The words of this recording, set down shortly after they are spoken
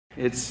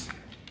It's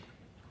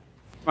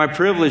my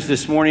privilege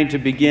this morning to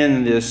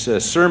begin this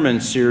sermon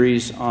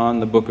series on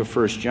the book of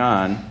 1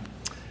 John.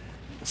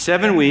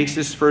 7 weeks,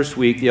 this first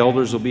week, the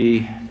elders will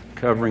be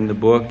covering the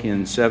book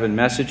in 7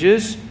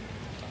 messages,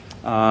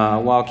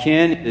 while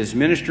Ken is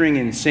ministering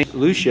in St.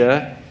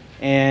 Lucia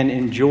and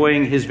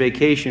enjoying his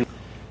vacation.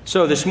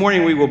 So this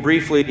morning we will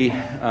briefly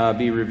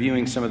be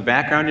reviewing some of the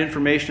background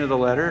information of the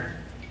letter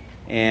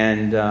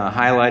and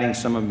highlighting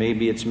some of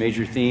maybe its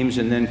major themes,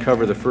 and then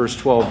cover the first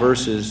 12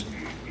 verses,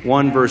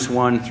 1 verse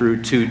 1 through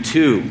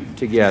 2:2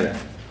 together.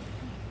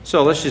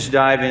 So let's just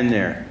dive in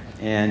there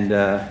and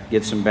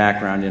get some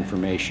background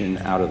information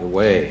out of the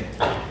way.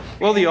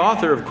 Well, the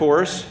author, of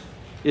course,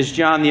 is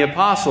John the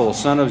Apostle,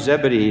 son of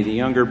Zebedee, the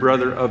younger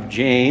brother of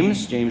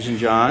James and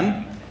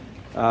John.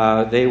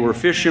 They were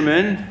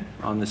fishermen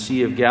on the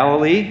Sea of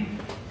Galilee.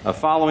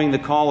 Following the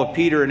call of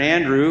Peter and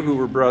Andrew, who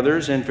were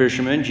brothers and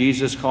fishermen,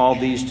 Jesus called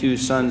these two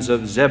sons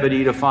of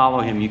Zebedee to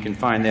follow him. You can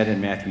find that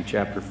in Matthew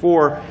chapter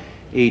 4,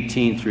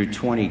 18 through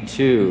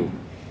 22.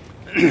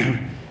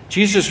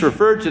 Jesus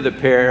referred to the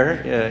pair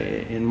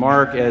in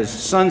Mark as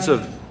sons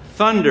of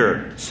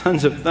thunder.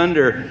 Sons of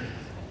thunder.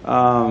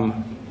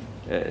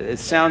 It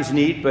sounds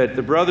neat, but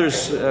the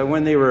brothers,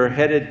 when they were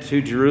headed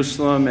to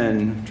Jerusalem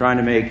and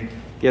trying to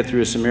get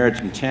through a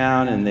Samaritan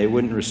town, and they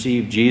wouldn't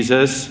receive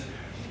Jesus,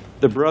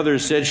 the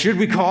brothers said, "Should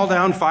we call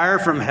down fire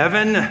from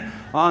heaven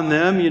on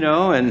them?"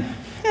 And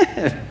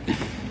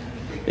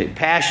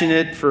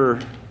passionate for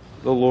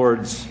the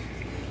Lord's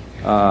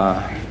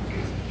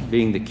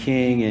being the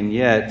king, and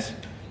yet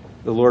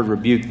the Lord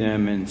rebuked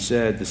them and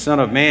said, "The Son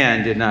of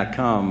Man did not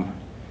come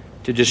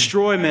to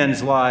destroy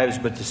men's lives,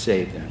 but to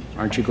save them."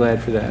 Aren't you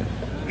glad for that?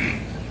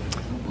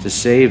 To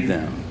save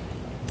them.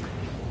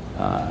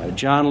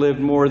 John lived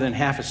more than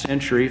half a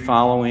century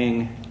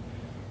following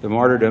the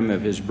martyrdom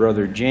of his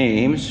brother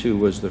James, who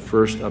was the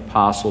first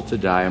apostle to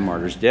die a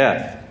martyr's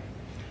death.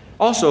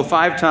 Also,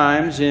 5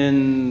 times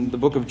in the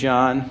book of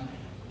John,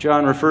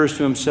 John refers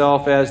to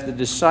himself as the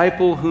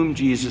disciple whom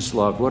Jesus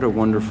loved. What a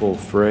wonderful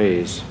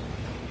phrase.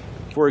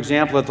 For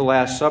example, at the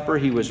Last Supper,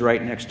 he was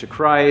right next to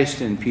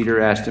Christ, and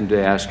Peter asked him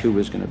to ask who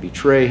was going to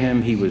betray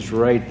him. He was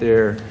right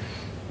there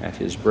at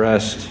his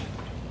breast.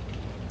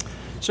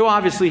 So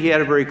obviously he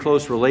had a very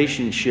close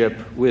relationship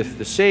with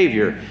the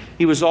Savior.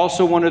 He was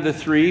also one of the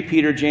 3,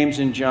 Peter, James,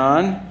 and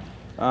John,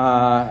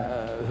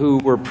 who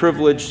were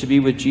privileged to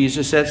be with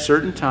Jesus at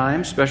certain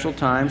times, special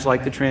times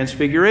like the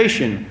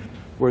Transfiguration,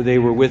 where they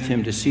were with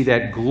him to see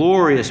that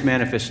glorious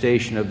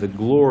manifestation of the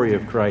glory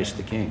of Christ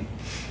the King.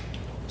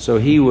 So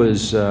he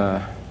was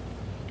a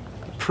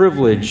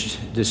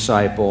privileged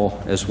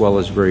disciple as well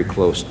as very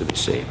close to the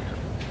Savior.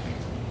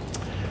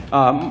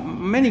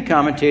 Many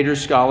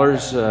commentators,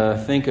 scholars,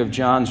 think of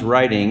John's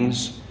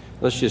writings,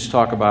 let's just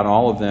talk about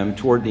all of them,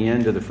 toward the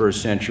end of the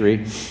first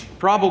century.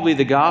 Probably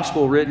the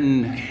gospel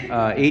written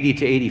 80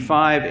 to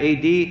 85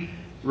 AD,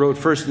 wrote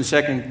 1st and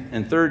 2nd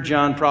and 3rd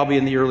John probably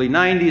in the early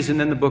 90s, and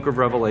then the book of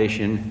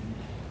Revelation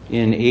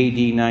in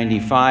AD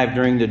 95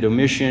 during the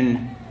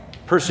Domitian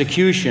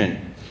persecution.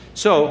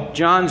 So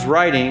John's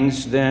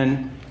writings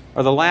then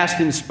are the last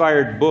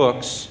inspired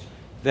books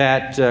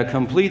that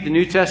complete the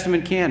New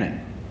Testament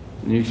canon.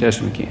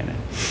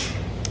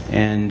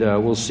 And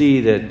we'll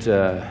see that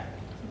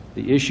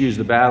the issues,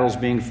 the battles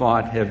being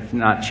fought have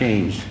not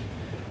changed.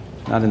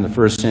 Not in the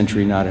first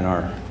century, not in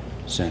our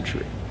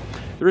century.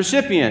 The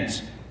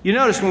recipients. You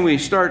notice when we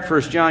start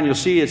 1 John, you'll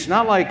see it's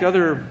not like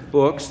other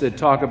books that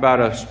talk about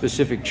a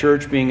specific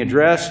church being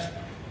addressed.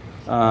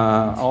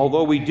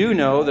 Although we do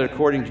know that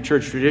according to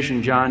church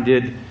tradition, John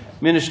did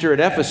minister at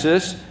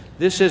Ephesus.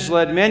 This has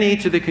led many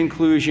to the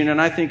conclusion, and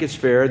I think it's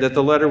fair, that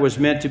the letter was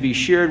meant to be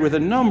shared with a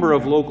number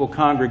of local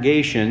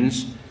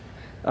congregations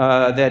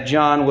that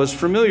John was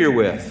familiar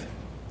with.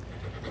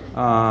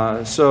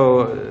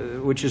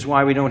 Which is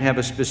why we don't have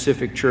a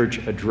specific church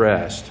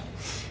addressed.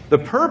 The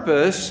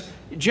purpose,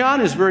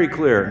 John is very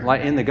clear.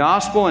 Like in the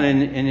gospel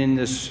and in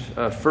this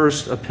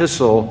first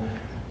epistle,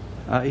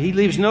 he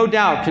leaves no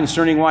doubt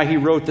concerning why he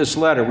wrote this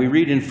letter. We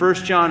read in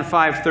 1 John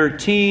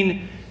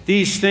 5:13,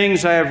 "These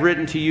things I have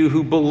written to you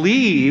who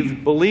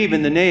believe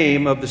in the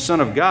name of the Son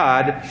of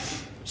God,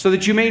 so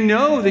that you may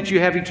know that you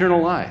have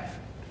eternal life."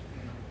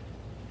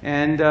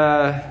 And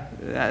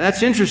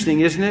that's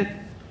interesting, isn't it?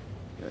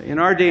 In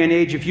our day and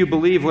age, if you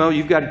believe, well,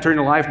 you've got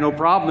eternal life, no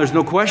problem. There's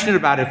no question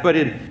about it. But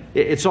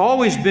it's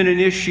always been an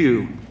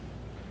issue.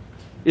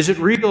 Is it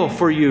real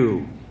for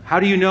you? How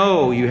do you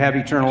know you have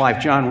eternal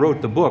life? John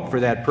wrote the book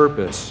for that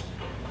purpose.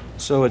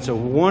 So it's a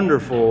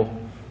wonderful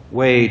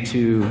way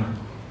to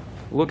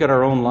look at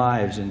our own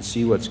lives and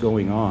see what's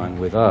going on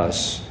with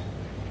us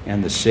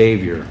and the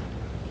Savior.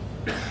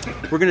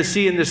 We're going to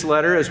see in this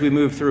letter, as we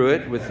move through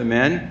it with the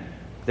men,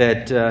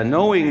 that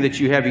knowing that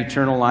you have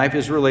eternal life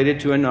is related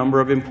to a number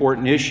of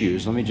important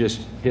issues. Let me just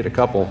hit a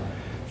couple.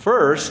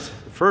 First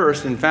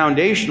and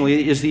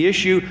foundationally is the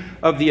issue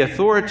of the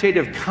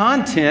authoritative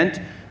content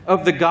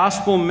of the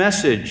gospel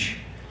message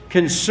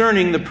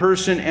concerning the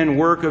person and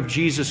work of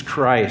Jesus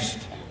Christ.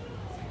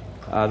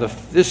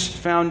 This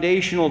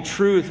foundational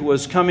truth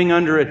was coming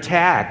under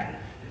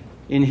attack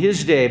in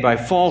his day by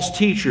false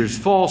teachers,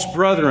 false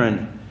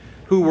brethren,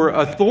 who were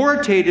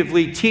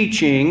authoritatively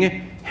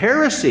teaching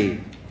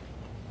heresy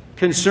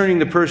concerning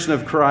the person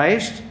of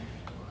Christ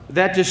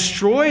that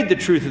destroyed the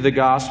truth of the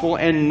gospel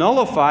and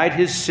nullified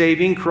his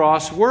saving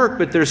cross work.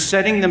 But they're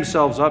setting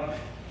themselves up.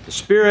 The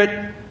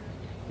Spirit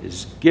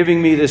is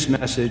giving me this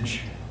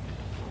message,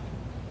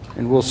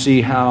 and we'll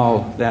see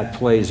how that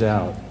plays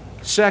out.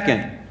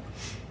 Second,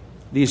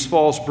 these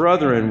false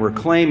brethren were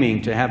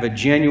claiming to have a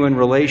genuine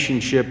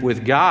relationship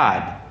with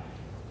God,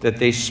 that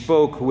they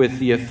spoke with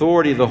the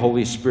authority of the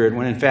Holy Spirit,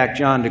 when in fact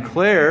John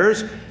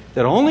declares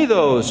that only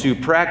those who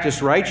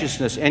practice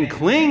righteousness and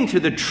cling to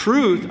the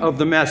truth of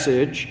the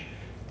message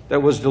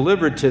that was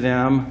delivered to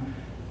them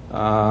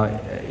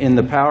in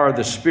the power of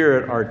the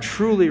Spirit are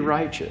truly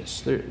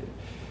righteous,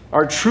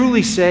 are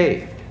truly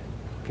saved.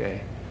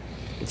 Okay?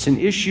 It's an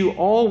issue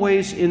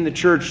always in the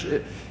church.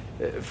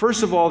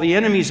 First of all, the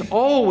enemy's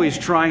always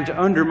trying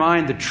to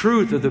undermine the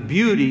truth of the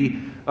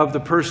beauty of the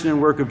person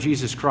and work of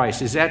Jesus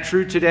Christ. Is that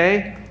true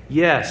today?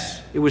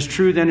 Yes. It was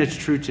true then, it's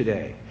true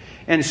today.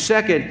 And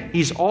second,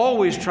 he's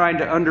always trying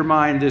to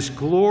undermine this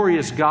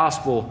glorious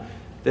gospel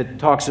that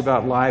talks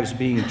about lives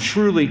being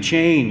truly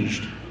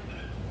changed,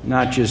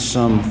 not just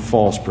some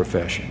false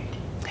profession.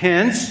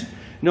 Hence,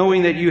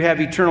 knowing that you have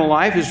eternal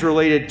life is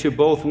related to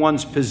both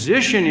one's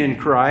position in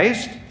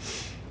Christ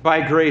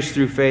by grace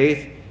through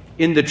faith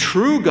in the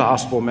true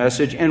gospel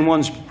message and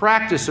one's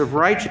practice of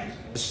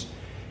righteousness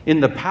in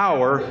the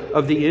power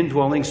of the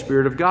indwelling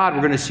Spirit of God.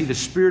 We're going to see the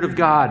Spirit of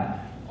God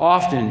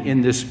often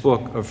in this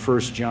book of 1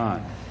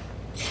 John.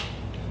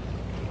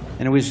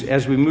 And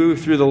as we move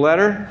through the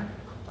letter,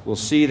 we'll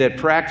see that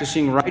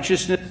practicing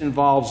righteousness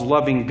involves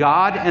loving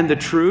God and the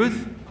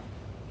truth,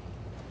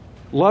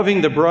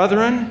 loving the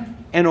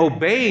brethren, and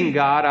obeying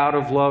God out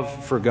of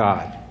love for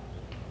God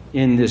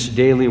in this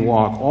daily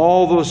walk.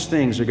 All those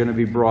things are going to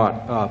be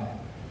brought up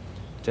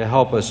to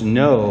help us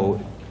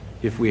know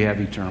if we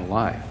have eternal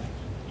life.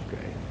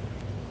 Okay.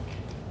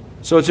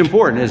 So it's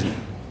important, isn't it?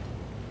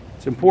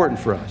 It's important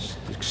for us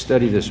to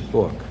study this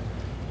book.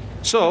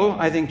 So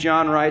I think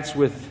John writes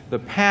with the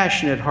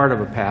passionate heart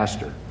of a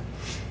pastor,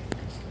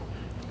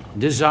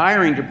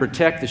 desiring to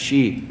protect the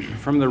sheep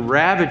from the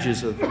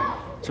ravages of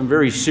some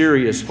very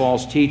serious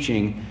false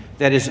teaching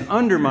that is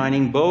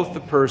undermining both the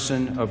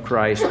person of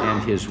Christ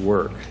and his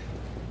work.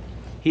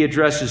 He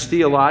addresses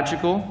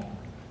theological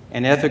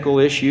and ethical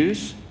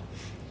issues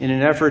in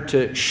an effort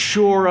to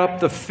shore up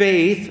the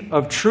faith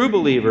of true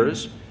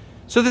believers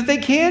so that they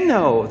can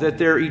know that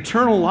their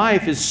eternal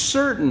life is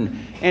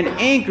certain and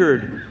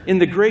anchored in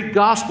the great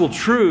gospel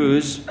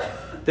truths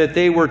that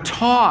they were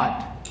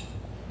taught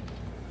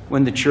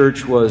when the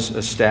church was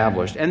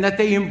established and that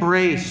they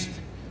embraced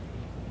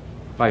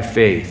by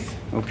faith.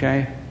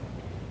 Okay?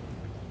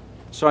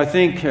 So I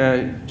think,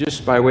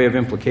 just by way of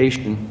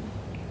implication,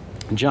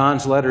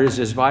 John's letter is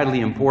as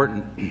vitally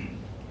important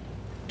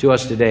to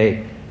us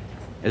today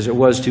as it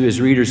was to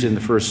his readers in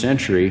the first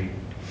century.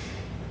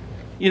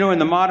 You know, in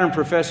the modern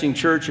professing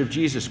church of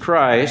Jesus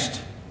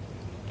Christ,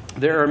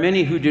 there are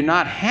many who do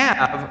not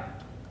have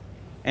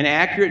an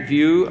accurate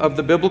view of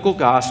the biblical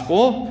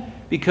gospel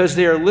because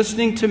they are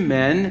listening to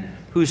men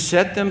who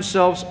set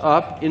themselves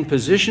up in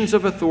positions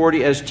of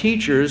authority as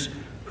teachers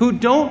who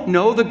don't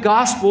know the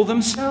gospel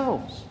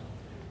themselves.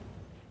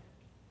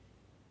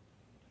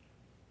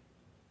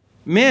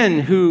 Men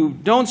who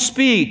don't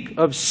speak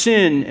of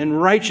sin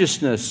and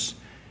righteousness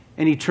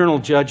and eternal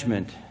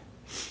judgment.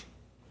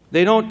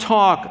 They don't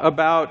talk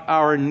about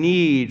our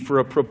need for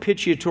a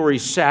propitiatory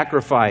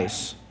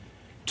sacrifice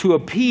to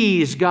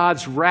appease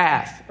God's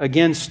wrath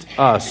against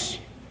us.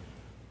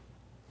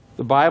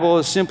 The Bible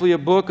is simply a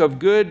book of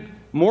good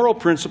moral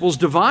principles,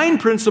 divine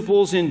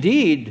principles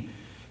indeed,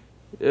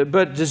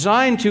 but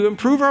designed to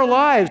improve our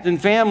lives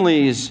and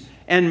families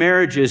and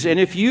marriages. And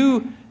if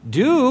you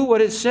do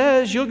what it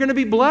says, you're going to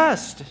be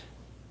blessed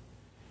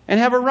and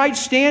have a right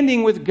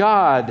standing with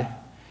God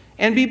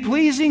and be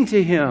pleasing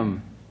to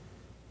Him.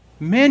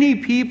 Many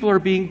people are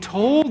being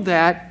told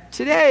that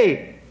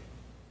today.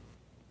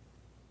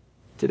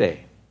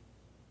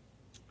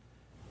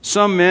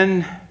 Some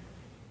men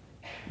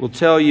will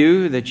tell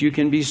you that you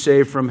can be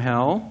saved from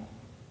hell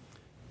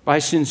by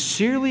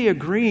sincerely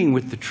agreeing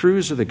with the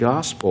truths of the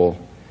gospel.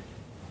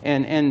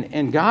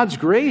 And God's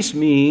grace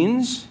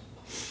means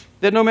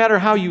that no matter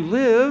how you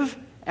live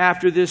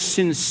after this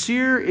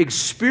sincere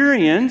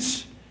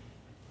experience,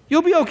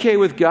 you'll be okay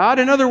with God.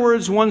 In other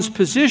words, one's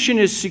position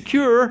is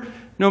secure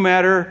no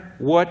matter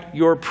what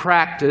your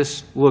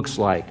practice looks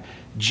like.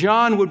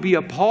 John would be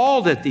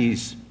appalled at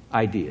these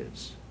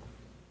ideas.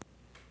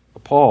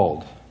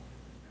 Appalled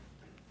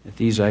at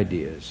these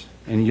ideas.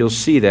 And you'll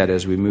see that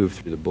as we move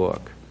through the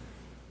book.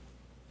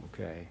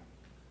 Okay.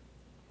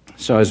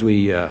 So as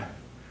we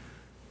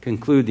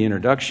conclude the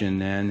introduction,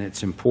 then,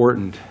 it's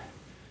important.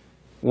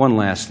 One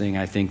last thing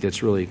I think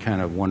that's really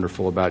kind of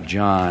wonderful about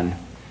John.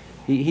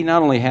 He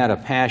not only had a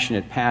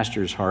passionate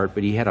pastor's heart,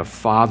 but he had a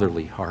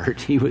fatherly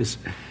heart.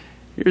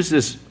 Here's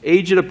this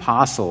aged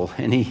apostle,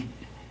 and he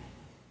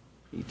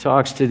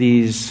talks to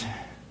these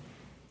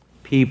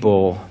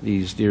people,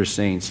 these dear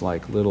saints,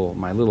 like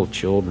my little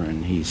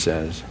children, he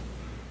says.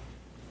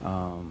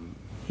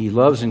 He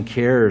loves and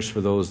cares for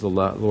those the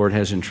Lord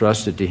has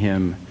entrusted to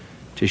him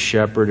to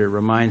shepherd. It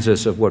reminds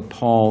us of what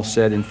Paul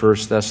said in 1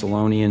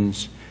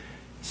 Thessalonians.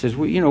 He says,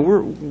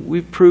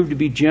 we've proved to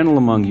be gentle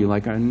among you,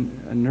 like a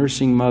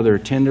nursing mother,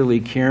 tenderly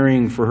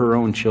caring for her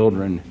own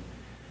children,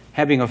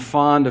 having a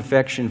fond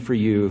affection for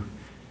you.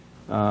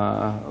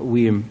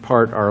 We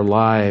impart our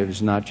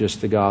lives, not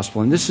just the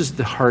gospel. And this is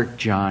the heart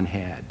John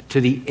had to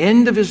the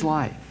end of his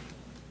life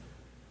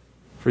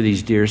for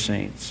these dear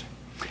saints.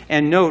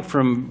 And note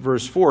from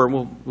verse 4,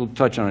 we'll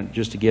touch on it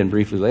just again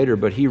briefly later,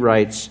 but he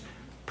writes,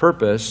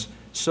 purpose,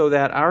 so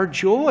that our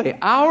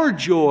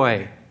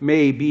joy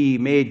may be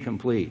made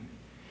complete.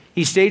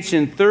 He states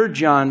in 3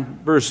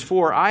 John verse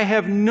 4, I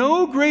have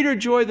no greater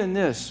joy than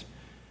this,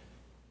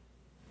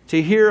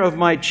 to hear of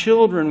my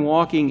children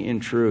walking in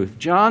truth.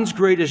 John's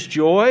greatest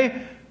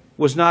joy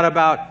was not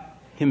about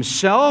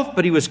himself,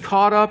 but he was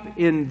caught up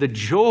in the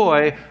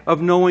joy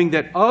of knowing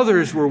that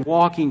others were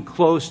walking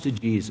close to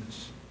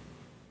Jesus.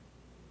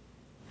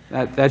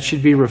 That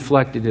should be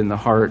reflected in the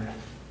heart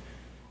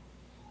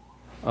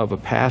of a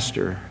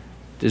pastor,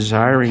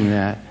 desiring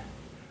that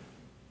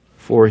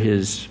for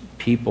his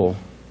people,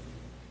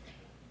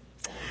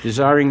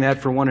 desiring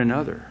that for one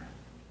another.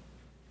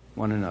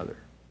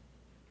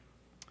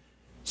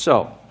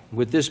 So,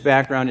 with this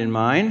background in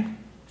mind,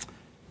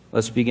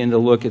 let's begin to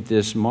look at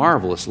this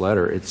marvelous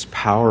letter. It's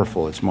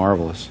powerful, it's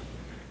marvelous.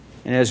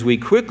 And as we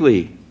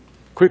quickly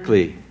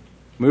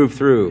move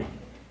through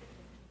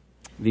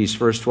these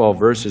first 12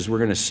 verses, we're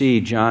going to see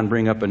John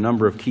bring up a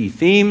number of key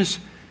themes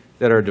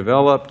that are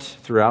developed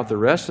throughout the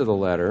rest of the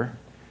letter.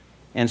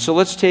 And so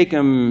let's take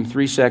them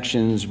 3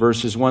 sections,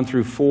 verses 1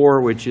 through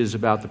 4, which is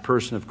about the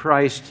person of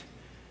Christ,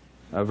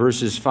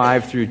 verses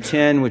 5 through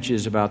 10, which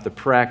is about the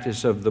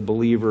practice of the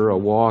believer, a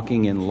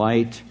walking in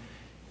light,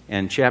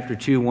 and chapter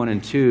 2, 1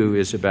 and 2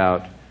 is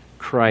about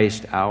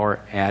Christ, our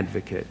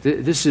advocate.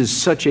 This is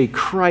such a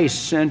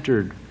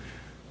Christ-centered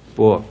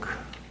book.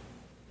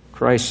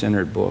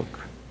 Christ-centered book.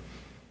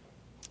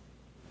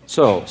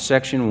 So,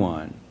 section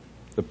 1,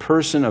 the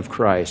person of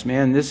Christ.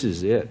 Man, this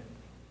is it.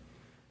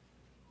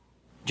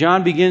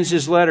 John begins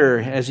his letter.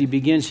 As he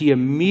begins, he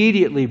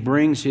immediately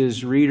brings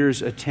his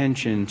readers'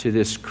 attention to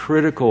this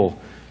critical,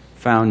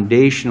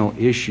 foundational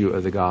issue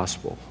of the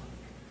gospel.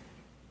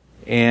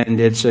 And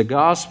it's a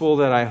gospel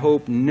that I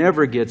hope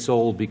never gets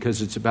old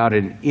because it's about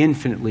an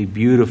infinitely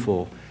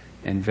beautiful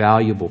and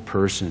valuable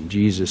person,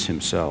 Jesus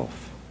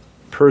himself,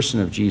 person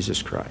of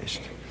Jesus Christ.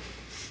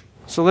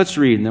 So let's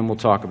read and then we'll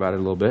talk about it a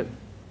little bit.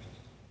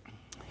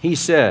 He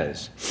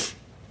says,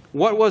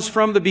 what was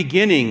from the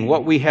beginning,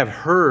 what we have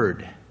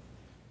heard,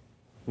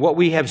 what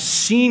we have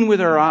seen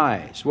with our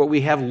eyes, what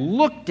we have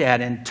looked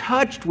at and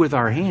touched with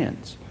our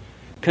hands,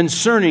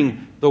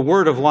 concerning the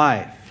word of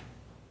life.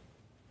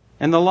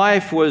 And the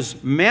life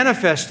was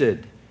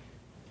manifested,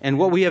 and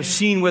what we have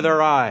seen with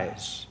our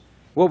eyes,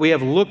 what we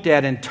have looked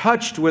at and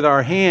touched with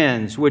our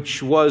hands,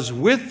 which was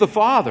with the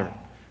Father,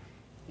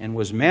 and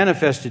was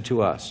manifested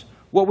to us.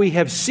 What we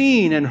have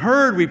seen and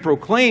heard we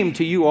proclaim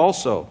to you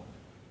also,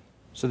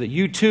 so that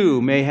you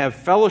too may have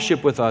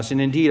fellowship with us.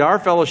 And indeed, our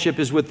fellowship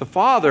is with the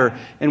Father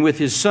and with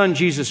His Son,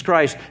 Jesus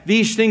Christ.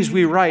 These things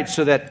we write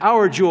so that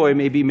our joy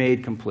may be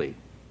made complete.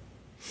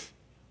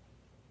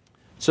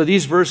 So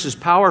these verses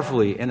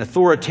powerfully and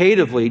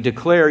authoritatively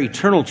declare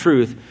eternal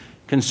truth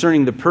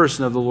concerning the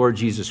person of the Lord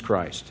Jesus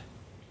Christ.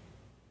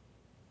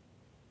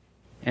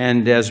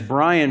 And as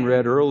Brian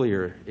read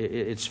earlier,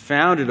 it's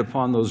founded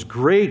upon those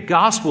great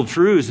gospel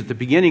truths at the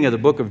beginning of the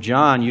book of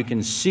John. You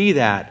can see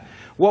that.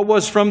 What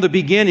was from the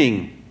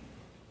beginning?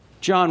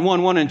 John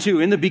 1, 1 and 2.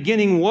 In the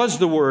beginning was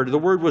the Word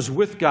was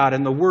with God,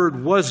 and the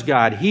Word was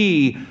God.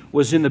 He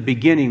was in the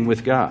beginning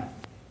with God.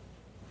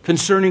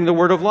 Concerning the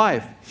word of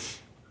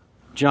life.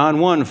 John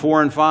 1,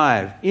 4 and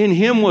 5. In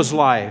Him was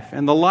life,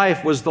 and the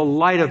life was the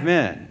light of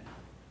men.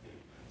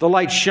 The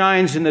light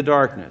shines in the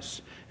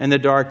darkness, and the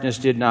darkness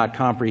did not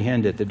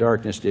comprehend it. The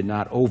darkness did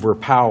not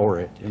overpower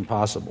it.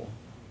 Impossible.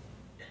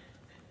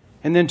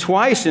 And then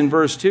twice in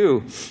verse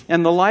 2,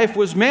 and the life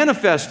was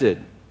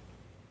manifested.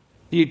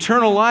 The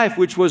eternal life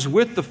which was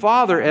with the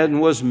Father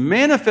and was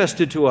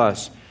manifested to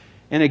us.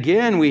 And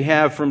again we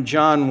have from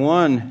John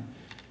 1,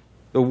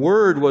 the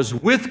Word was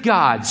with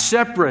God,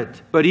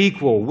 separate but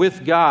equal,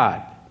 with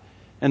God.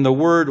 And the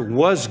Word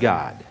was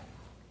God.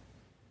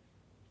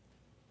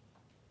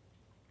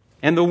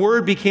 And the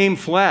Word became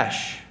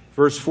flesh,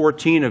 verse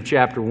 14 of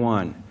chapter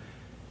 1,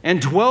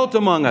 and dwelt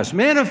among us,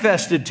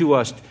 manifested to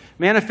us.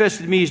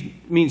 Manifested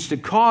means to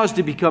cause,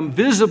 to become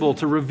visible,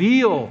 to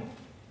reveal.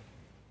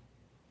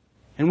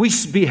 And we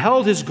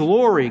beheld His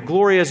glory,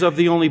 glory as of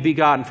the only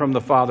begotten from the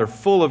Father,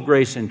 full of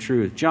grace and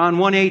truth. John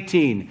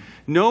 1:18,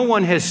 no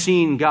one has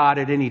seen God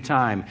at any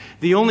time.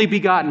 The only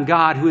begotten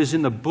God who is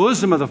in the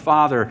bosom of the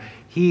Father,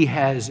 He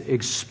has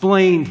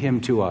explained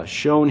Him to us,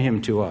 shown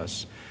Him to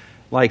us.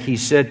 Like He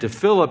said to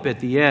Philip at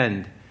the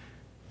end,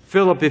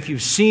 Philip, if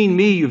you've seen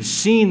me, you've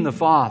seen the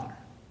Father.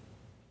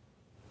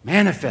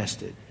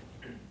 Manifested.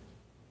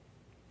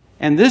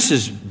 And this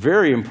is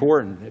very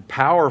important,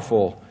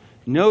 powerful.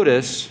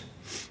 Notice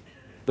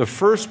the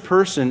first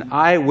person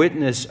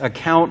eyewitness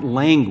account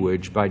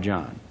language by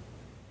John.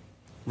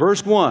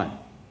 Verse 1,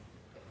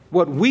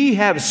 what we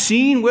have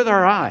seen with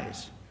our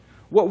eyes,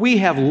 what we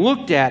have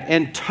looked at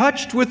and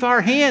touched with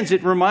our hands.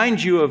 It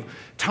reminds you of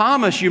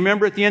Thomas. You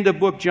remember at the end of the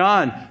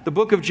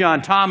book of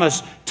John,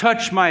 Thomas,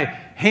 touch my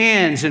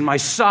hands and my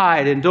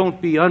side, and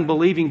don't be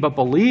unbelieving but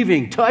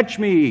believing. Touch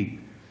me.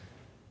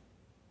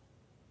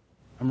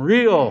 I'm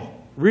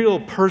real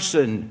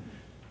person,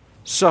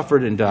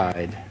 suffered and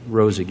died,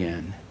 rose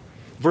again.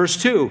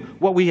 Verse 2,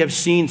 what we have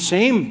seen,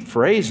 same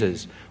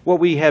phrases, what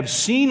we have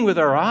seen with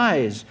our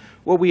eyes,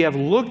 what we have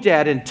looked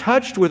at and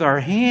touched with our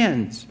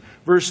hands.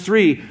 Verse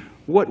 3,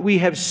 what we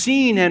have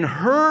seen and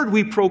heard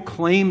we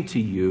proclaim to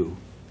you.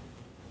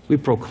 We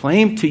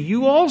proclaim to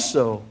you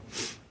also.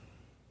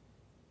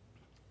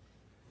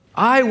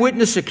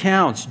 Eyewitness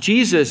accounts.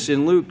 Jesus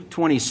in Luke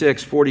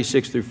 26,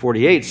 46 through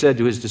 48 said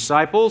to his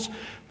disciples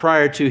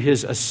prior to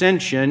his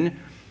ascension,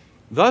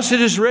 thus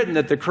it is written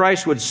that the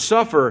Christ would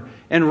suffer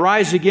and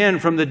rise again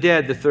from the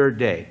dead the third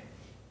day,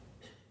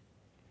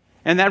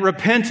 and that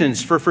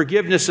repentance for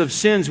forgiveness of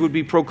sins would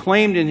be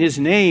proclaimed in his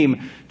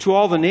name to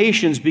all the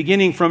nations,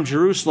 beginning from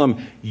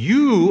Jerusalem.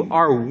 You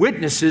are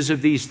witnesses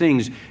of these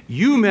things.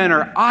 You men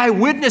are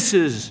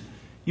eyewitnesses.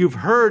 You've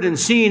heard and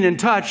seen and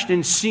touched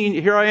and seen.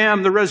 Here I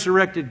am, the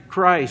resurrected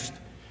Christ.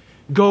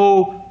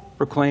 Go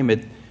proclaim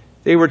it.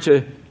 They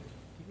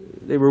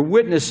were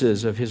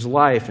witnesses of his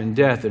life and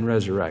death and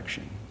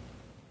resurrection.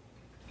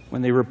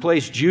 When they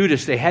replaced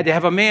Judas, they had to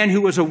have a man who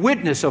was a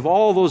witness of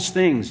all those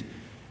things,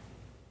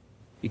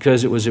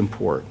 because it was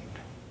important.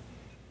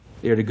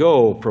 They are to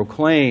go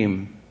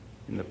proclaim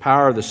in the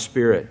power of the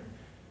Spirit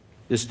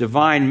this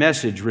divine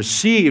message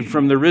received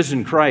from the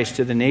risen Christ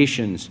to the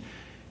nations.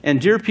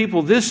 And dear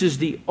people, this is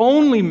the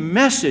only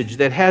message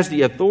that has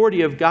the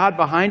authority of God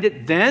behind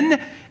it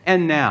then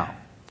and now.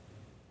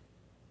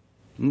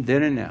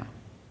 Then and now.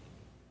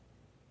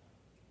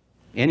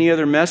 Any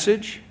other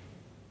message?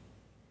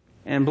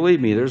 And believe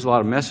me, there's a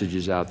lot of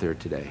messages out there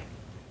today.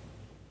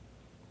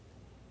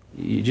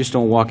 You just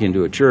don't walk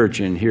into a church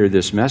and hear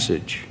this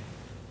message.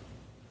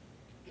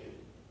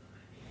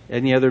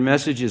 Any other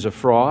message is a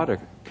fraud,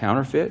 a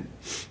counterfeit,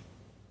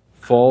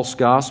 false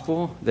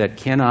gospel that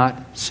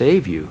cannot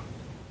save you.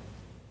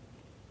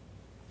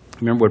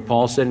 Remember what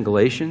Paul said in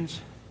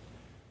Galatians?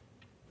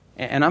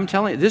 And I'm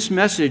telling you, this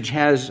message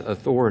has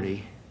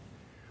authority.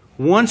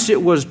 Once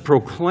it was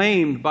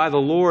proclaimed by the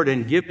Lord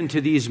and given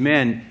to these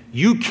men,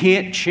 you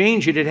can't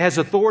change it. It has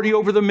authority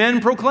over the men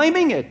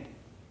proclaiming it.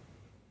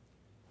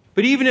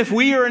 But even if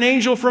we are an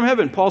angel from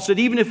heaven, Paul said,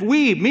 even if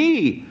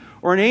me,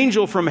 or an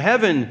angel from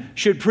heaven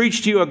should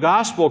preach to you a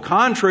gospel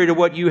contrary to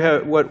what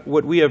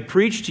we have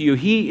preached to you,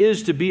 he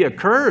is to be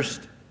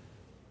accursed.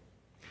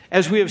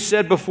 As we have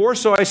said before,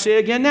 so I say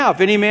again now, if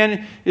any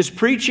man is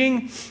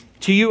preaching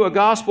to you a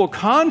gospel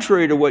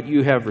contrary to what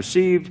you have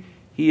received,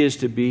 he is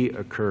to be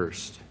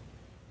accursed.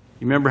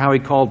 You remember how he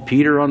called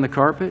Peter on the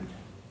carpet?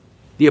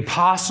 The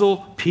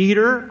apostle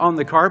Peter on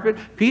the carpet?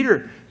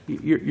 Peter,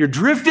 you're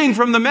drifting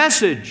from the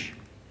message.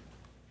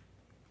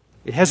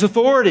 It has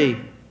authority.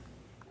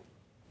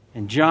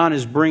 And John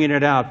is bringing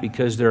it out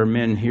because there are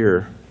men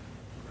here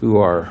who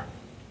are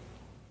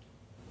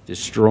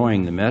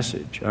destroying the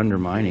message,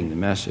 undermining the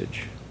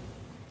message.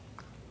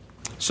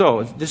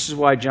 So, this is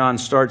why John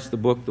starts the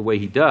book the way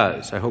he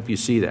does. I hope you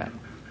see that.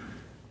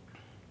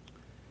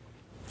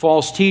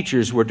 False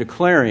teachers were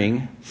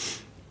declaring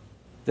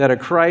that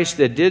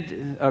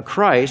declaring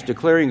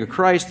a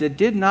Christ that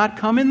did not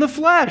come in the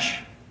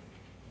flesh.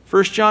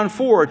 1 John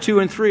 4, 2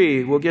 and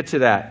 3, we'll get to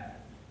that.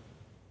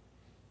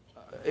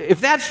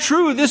 If that's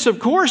true, this of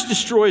course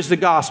destroys the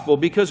gospel,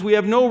 because we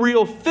have no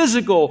real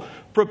physical,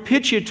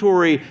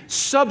 propitiatory,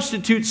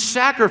 substitute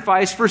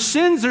sacrifice for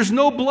sins. There's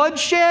no blood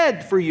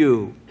shed for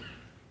you.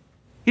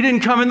 He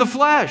didn't come in the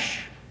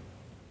flesh.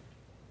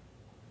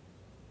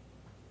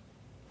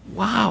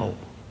 Wow.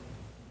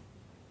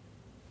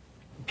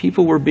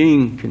 People were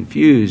being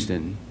confused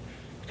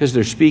because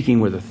they're speaking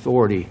with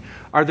authority.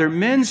 Are there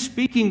men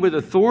speaking with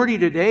authority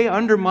today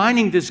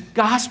undermining this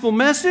gospel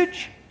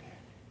message?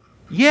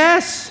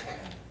 Yes.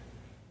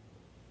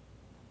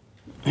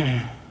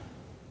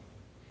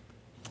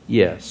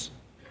 Yes.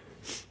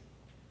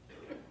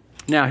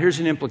 Now, here's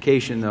an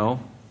implication, though,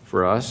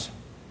 for us.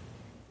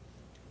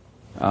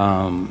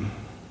 Let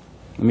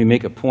me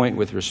make a point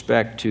with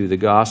respect to the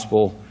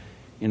gospel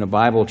in a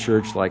Bible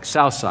church like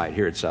Southside,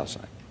 here at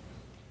Southside.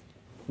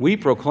 We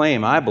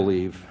proclaim, I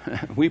believe,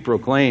 we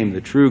proclaim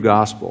the true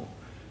gospel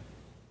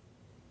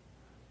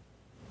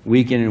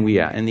week in and week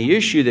out. And the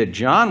issue that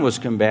John was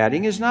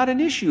combating is not an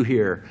issue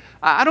here.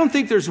 I don't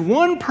think there's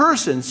one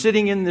person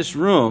sitting in this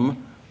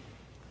room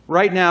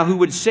right now who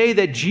would say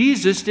that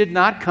Jesus did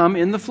not come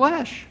in the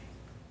flesh.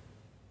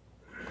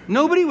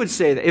 Nobody would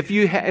say that.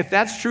 If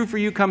that's true for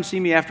you, come see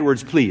me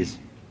afterwards, please.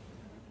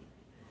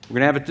 We're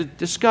going to have a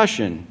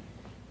discussion.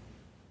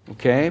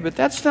 Okay? But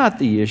that's not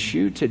the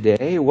issue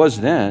today. It was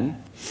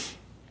then.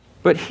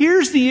 But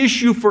here's the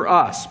issue for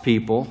us,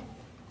 people.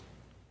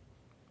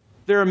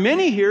 there are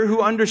many here who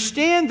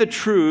understand the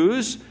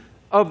truths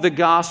of the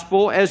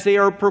gospel as they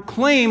are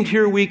proclaimed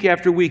here week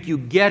after week. You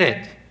get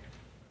it.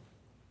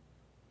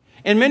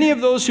 And many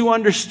of those who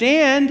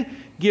understand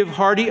give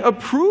hearty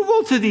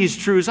approval to these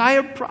truths.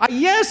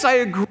 Yes, I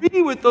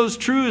agree with those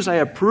truths. I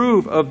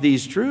approve of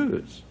these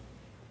truths.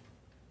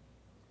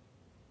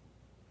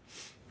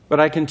 But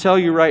I can tell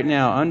you right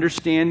now,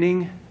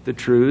 understanding the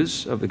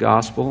truths of the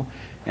gospel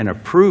and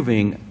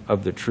approving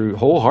of the truth,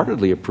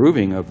 wholeheartedly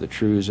approving of the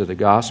truths of the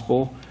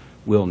gospel,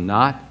 will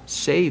not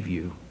save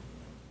you.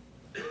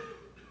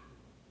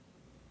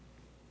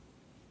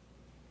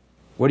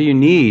 What do you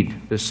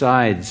need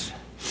besides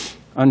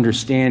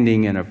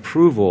understanding and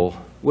approval?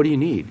 What do you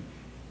need?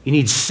 You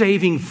need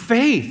saving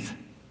faith.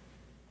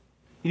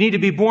 You need to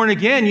be born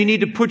again. You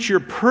need to put your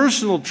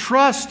personal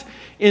trust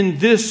in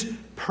this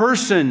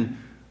person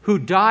who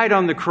died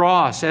on the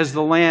cross as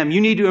the Lamb. You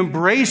need to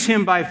embrace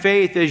Him by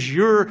faith as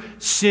your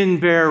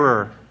sin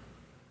bearer.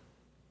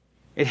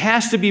 It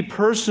has to be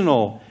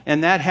personal,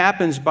 and that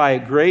happens by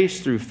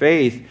grace through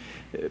faith.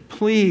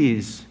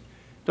 Please,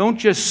 don't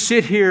just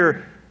sit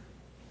here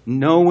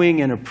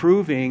knowing and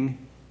approving.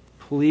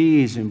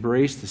 Please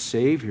embrace the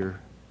Savior.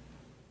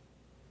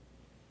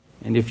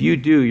 And if you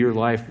do, your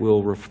life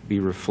will be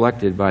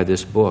reflected by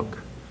this book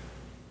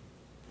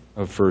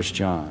of 1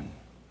 John.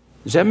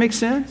 Does that make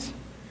sense?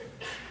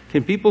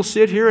 Can people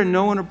sit here and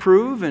know and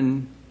approve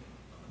and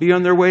be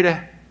on their way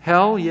to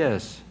hell?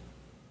 Yes.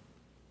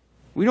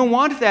 We don't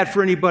want that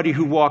for anybody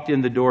who walked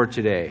in the door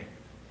today.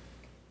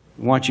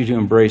 We want you to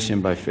embrace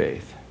Him by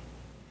faith.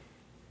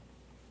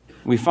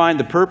 We find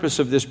the purpose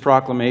of this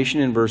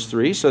proclamation in verse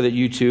 3, so that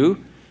you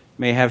too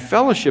may have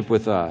fellowship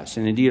with us.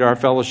 And indeed, our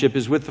fellowship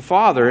is with the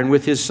Father and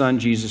with His Son,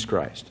 Jesus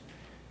Christ.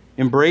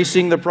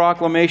 Embracing the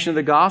proclamation of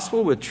the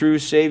gospel with true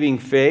saving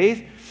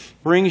faith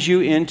brings you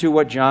into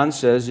what John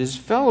says is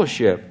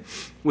fellowship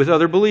with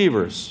other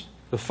believers,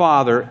 the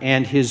Father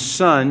and His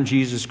Son,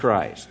 Jesus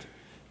Christ.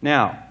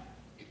 Now,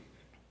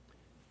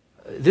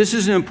 this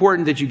is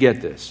important that you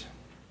get this.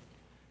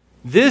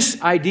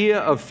 This idea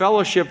of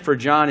fellowship for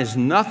John is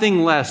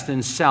nothing less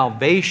than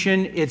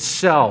salvation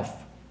itself.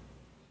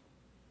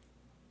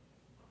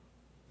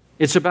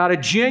 It's about a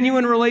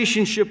genuine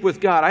relationship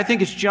with God. I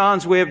think it's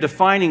John's way of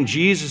defining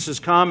Jesus'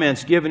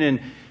 comments given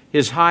in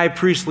his high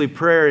priestly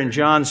prayer in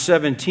John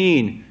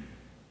 17,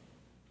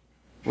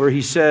 where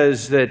he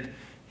says that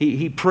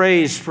he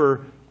prays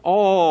for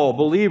all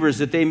believers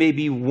that they may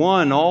be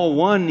one, all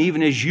one,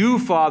 even as you,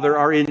 Father,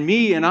 are in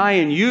me and I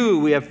in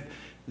you.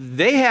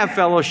 They have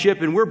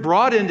fellowship, and we're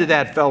brought into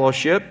that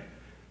fellowship,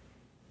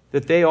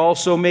 that they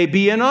also may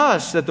be in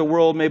us, that the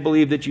world may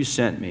believe that you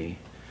sent me.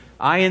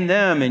 I in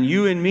them and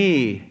you in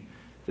me,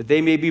 that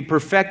they may be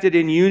perfected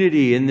in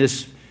unity, in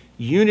this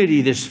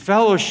unity, this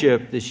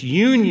fellowship, this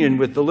union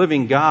with the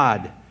living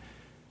God,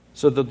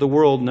 so that the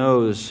world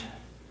knows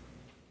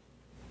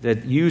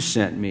that you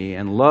sent me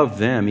and love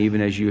them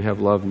even as you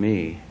have loved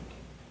me.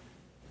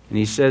 And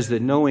he says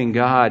that knowing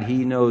God,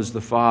 he knows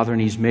the Father, and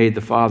he's made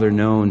the Father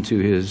known to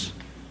his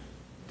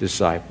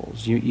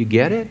disciples. You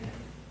get it?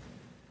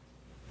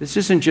 This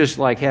isn't just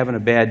like having a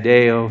bad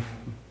day of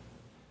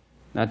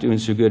not doing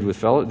so good with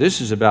fellow. This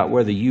is about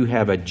whether you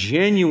have a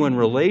genuine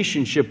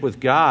relationship with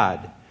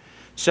God.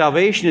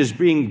 Salvation is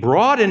being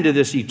brought into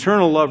this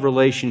eternal love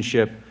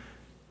relationship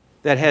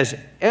that has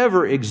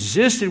ever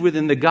existed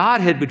within the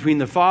Godhead between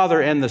the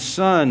Father and the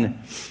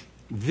Son.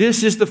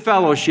 This is the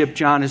fellowship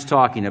John is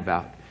talking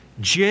about.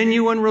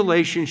 Genuine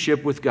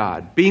relationship with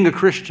God. Being a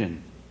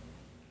Christian.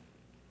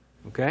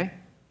 Okay?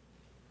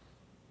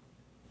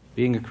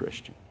 Being a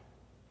Christian.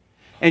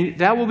 And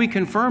that will be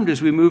confirmed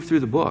as we move through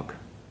the book.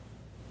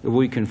 It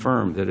will be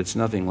confirmed that it's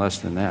nothing less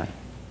than that.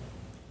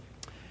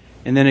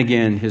 And then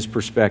again, his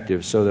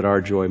perspective, so that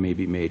our joy may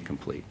be made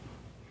complete.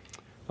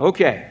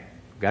 Okay,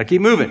 got to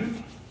keep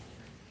moving.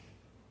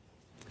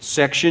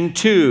 Section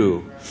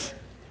 2.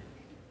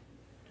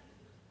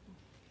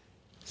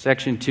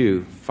 Section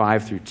 2,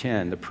 5 through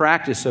 10. The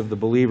practice of the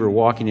believer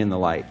walking in the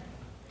light.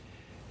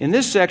 In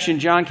this section,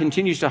 John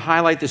continues to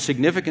highlight the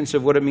significance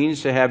of what it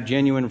means to have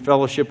genuine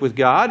fellowship with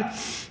God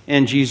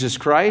and Jesus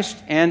Christ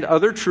and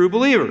other true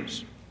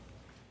believers.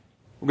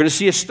 We're going to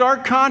see a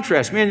stark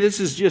contrast. Man, this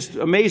is just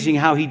amazing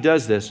how he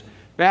does this.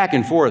 Back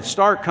and forth.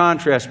 Stark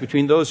contrast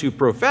between those who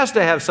profess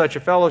to have such a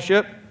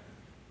fellowship,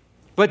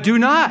 but do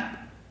not,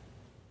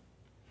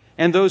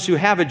 and those who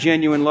have a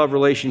genuine love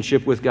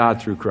relationship with God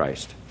through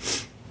Christ.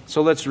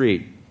 So let's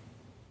read.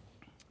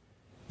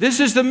 This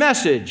is the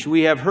message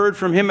we have heard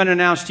from him and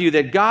announced to you,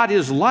 that God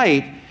is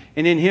light,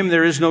 and in him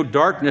there is no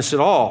darkness at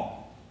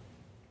all.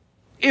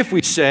 If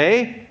we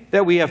say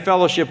that we have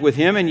fellowship with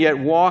him and yet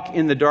walk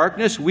in the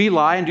darkness, we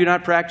lie and do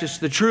not practice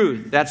the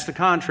truth. That's the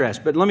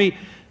contrast. But let me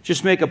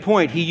just make a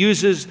point. He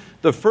uses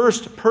the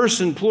first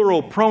person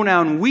plural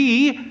pronoun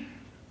we,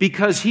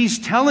 because he's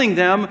telling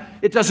them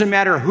it doesn't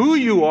matter who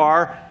you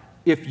are.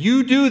 If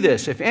you do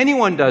this, if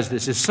anyone does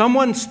this, if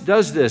someone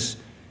does this,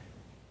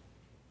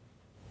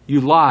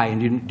 you lie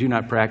and do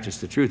not practice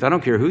the truth. I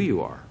don't care who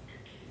you are.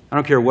 I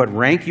don't care what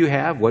rank you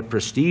have, what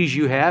prestige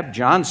you have.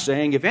 John's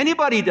saying, if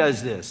anybody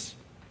does this,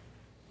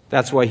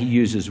 that's why he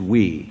uses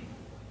we.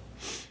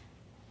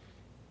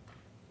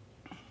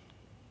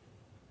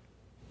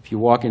 If you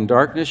walk in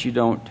darkness, you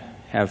don't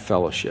have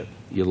fellowship.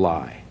 You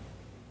lie.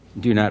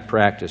 Do not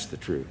practice the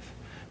truth.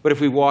 But if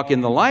we walk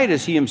in the light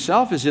as he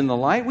himself is in the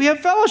light, we have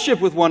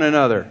fellowship with one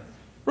another.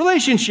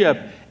 Relationship.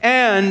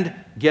 And,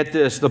 get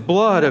this, the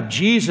blood of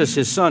Jesus,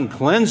 his Son,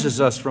 cleanses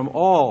us from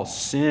all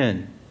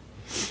sin.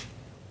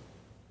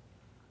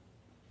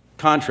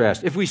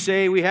 Contrast. If we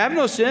say we have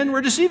no sin,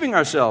 we're deceiving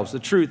ourselves. The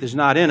truth is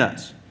not in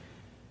us.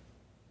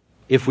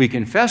 If we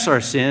confess our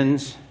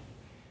sins,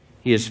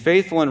 he is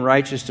faithful and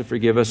righteous to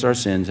forgive us our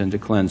sins and to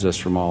cleanse us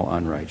from all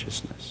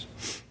unrighteousness.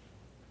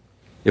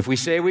 If we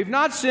say we've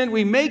not sinned,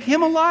 we make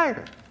him a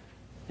liar,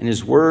 and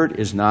his word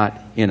is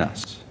not in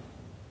us.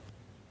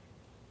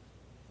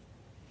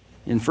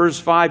 In verse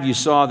 5, you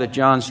saw that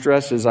John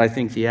stresses, I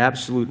think, the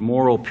absolute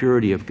moral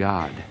purity of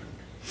God.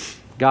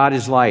 God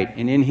is light,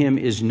 and in him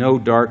is no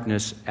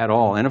darkness at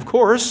all. And of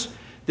course,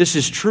 this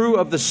is true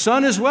of the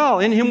Son as well.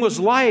 In him was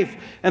life,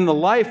 and the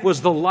life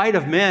was the light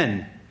of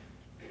men.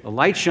 The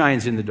light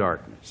shines in the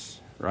darkness,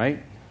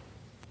 right?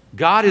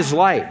 God is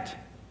light.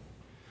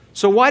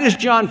 So why does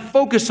John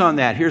focus on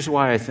that? Here's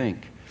why I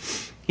think.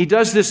 He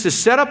does this to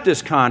set up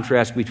this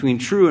contrast between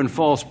true and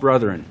false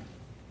brethren,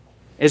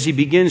 as he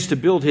begins to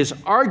build his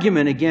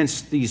argument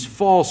against these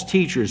false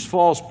teachers,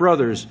 false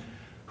brothers,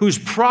 whose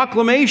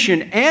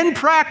proclamation and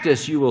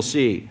practice, you will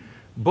see,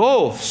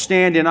 both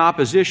stand in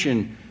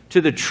opposition to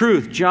the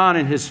truth John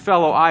and his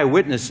fellow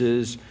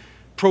eyewitnesses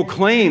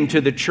proclaimed to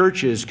the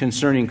churches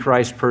concerning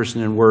Christ's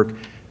person and work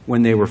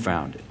when they were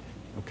founded.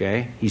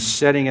 Okay? He's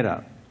setting it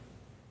up.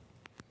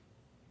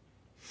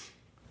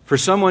 For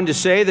someone to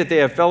say that they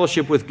have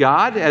fellowship with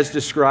God, as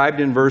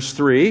described in verse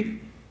 3,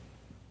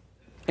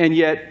 and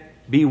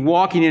yet be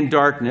walking in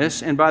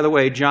darkness. And by the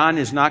way, John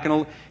is not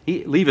going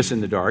to leave us in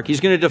the dark. He's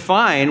going to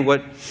define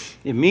what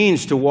it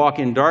means to walk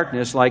in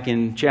darkness, like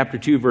in chapter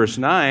 2, verse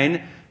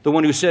 9. The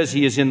one who says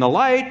he is in the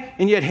light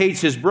and yet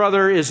hates his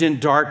brother is in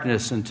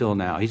darkness until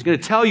now. He's going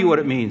to tell you what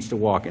it means to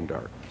walk in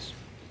darkness.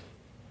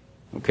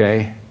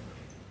 Okay?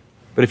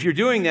 But if you're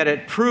doing that,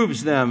 it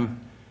proves them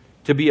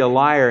to be a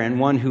liar and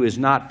one who is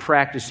not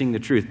practicing the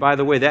truth. By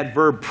the way, that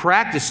verb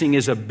practicing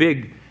is a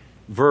big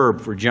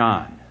verb for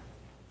John.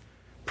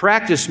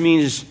 Practice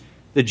means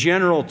the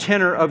general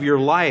tenor of your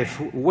life,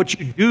 what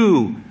you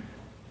do.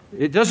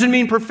 It doesn't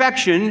mean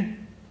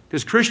perfection,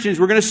 because Christians,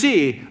 we're going to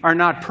see, are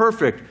not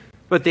perfect,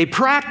 but they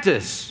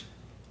practice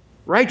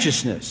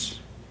righteousness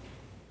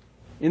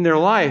in their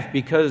life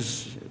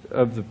because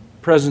of the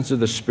presence of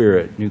the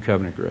Spirit, New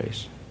Covenant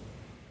grace.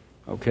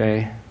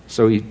 Okay?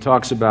 So he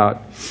talks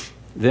about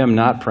them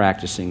not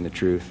practicing the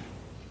truth.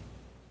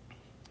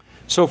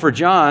 So for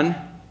John,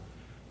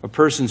 a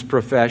person's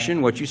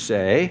profession, what you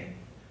say,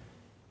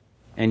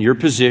 and your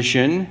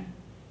position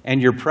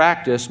and your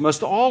practice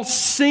must all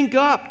sync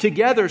up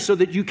together so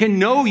that you can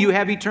know you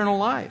have eternal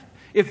life.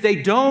 If they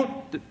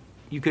don't,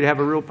 you could have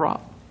a real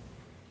problem.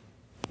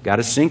 Got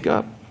to sync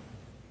up.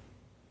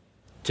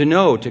 To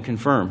know, to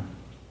confirm.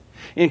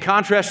 In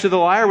contrast to the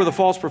liar with a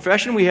false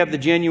profession, we have the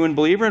genuine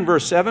believer in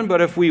verse 7.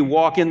 But if we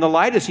walk in the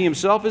light as he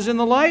himself is in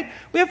the light,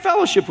 we have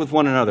fellowship with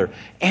one another.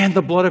 And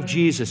the blood of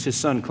Jesus, his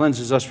Son,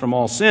 cleanses us from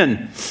all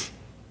sin.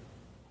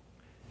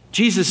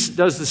 Jesus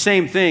does the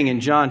same thing in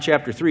John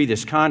chapter 3,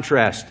 this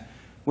contrast,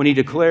 when he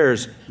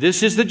declares,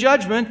 this is the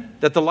judgment,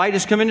 that the light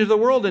has come into the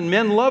world, and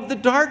men love the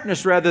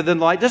darkness rather than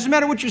light. Doesn't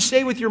matter what you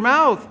say with your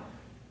mouth.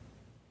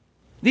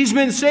 These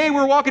men say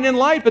we're walking in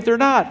light, but they're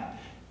not.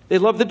 They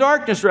love the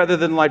darkness rather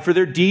than light, for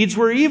their deeds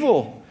were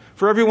evil.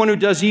 For everyone who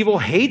does evil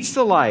hates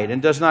the light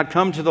and does not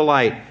come to the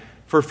light,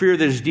 for fear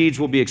that his deeds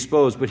will be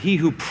exposed. But he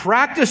who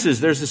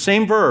practices, there's the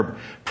same verb,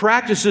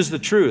 practices the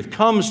truth,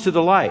 comes to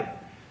the light,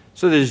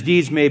 so that his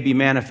deeds may be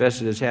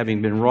manifested as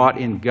having been wrought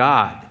in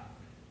God.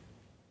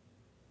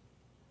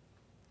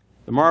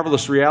 The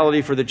marvelous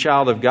reality for the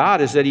child of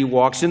God is that he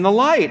walks in the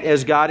light,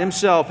 as God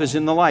himself is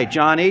in the light.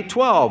 John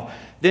 8:12.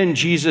 Then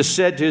Jesus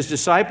said to his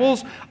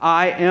disciples,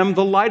 I am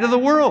the light of the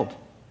world.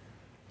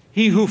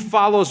 He who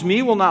follows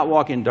me will not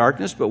walk in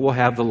darkness, but will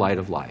have the light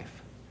of life.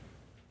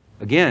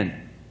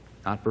 Again,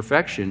 not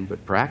perfection,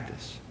 but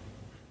practice.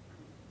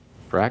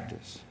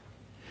 Practice.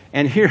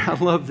 And here, I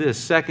love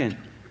this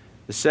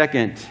the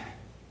second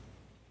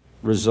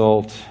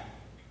result,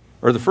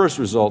 or the first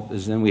result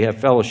is then we have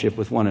fellowship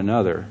with one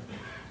another.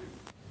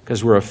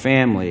 Because we're a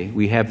family,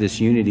 we have this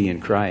unity in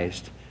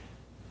Christ.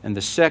 And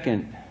the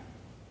second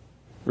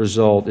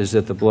result is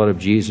that the blood of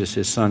Jesus,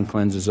 his Son,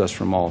 cleanses us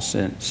from all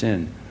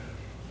sin.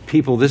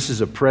 People, this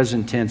is a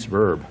present tense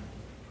verb.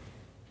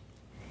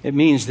 It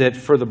means that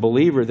for the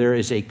believer, there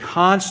is a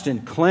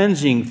constant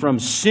cleansing from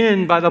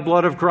sin by the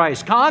blood of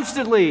Christ.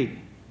 Constantly.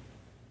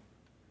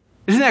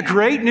 Isn't that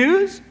great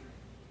news?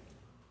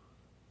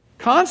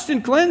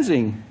 Constant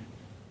cleansing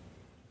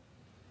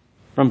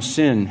from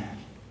sin.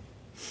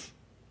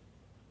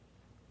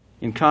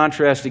 In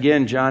contrast,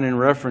 again, John, in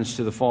reference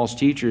to the false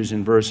teachers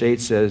in verse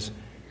 8 says,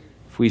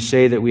 if we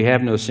say that we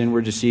have no sin, we're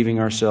deceiving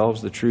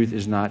ourselves. The truth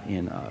is not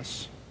in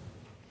us.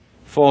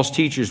 False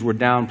teachers were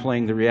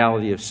downplaying the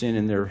reality of sin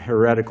in their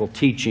heretical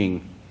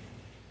teaching,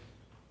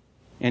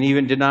 and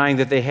even denying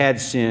that they had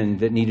sin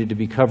that needed to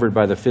be covered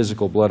by the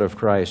physical blood of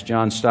Christ.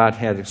 John Stott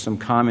had some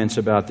comments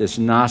about this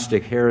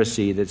Gnostic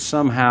heresy, that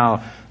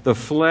somehow the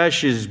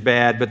flesh is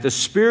bad, but the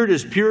Spirit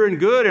is pure and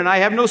good, and I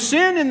have no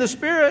sin in the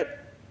Spirit.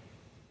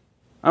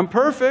 I'm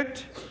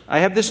perfect. I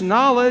have this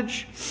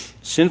knowledge.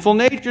 Sinful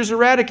nature is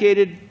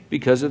eradicated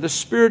because of the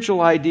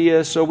spiritual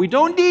idea, so we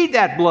don't need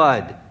that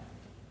blood.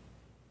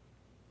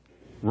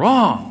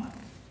 Wrong.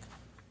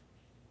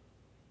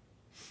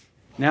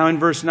 Now in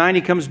verse 9,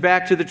 he comes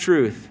back to the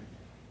truth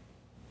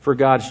for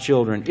God's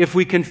children. If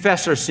we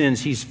confess our sins,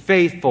 He's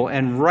faithful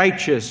and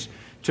righteous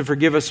to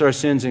forgive us our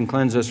sins and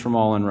cleanse us from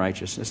all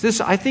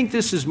unrighteousness. I think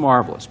this is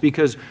marvelous,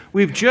 because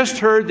we've just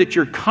heard that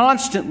you're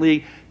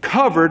constantly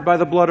covered by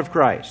the blood of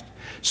Christ.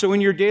 So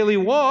in your daily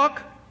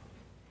walk,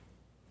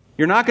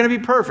 you're not going to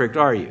be perfect,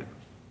 are you?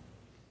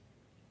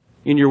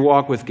 In your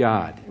walk with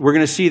God. We're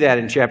going to see that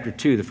in chapter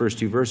 2, the first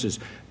 2 verses.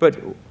 But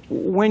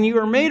when you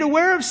are made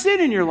aware of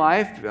sin in your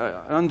life,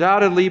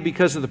 undoubtedly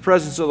because of the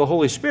presence of the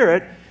Holy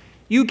Spirit,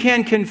 you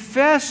can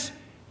confess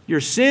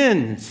your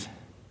sins.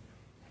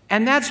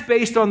 And that's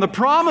based on the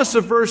promise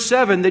of verse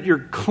 7 that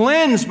you're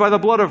cleansed by the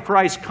blood of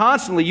Christ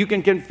constantly. You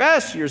can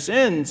confess your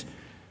sins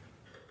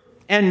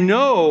and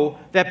know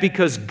that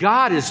because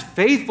God is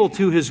faithful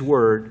to His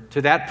word,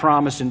 to that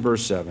promise in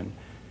verse 7,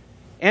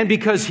 and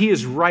because He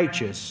is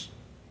righteous,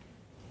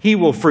 He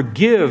will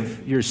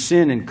forgive your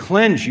sin and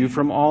cleanse you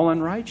from all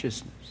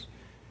unrighteousness.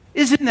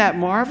 Isn't that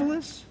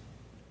marvelous?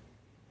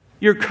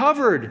 You're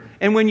covered,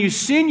 and when you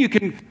sin,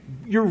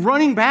 you're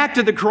running back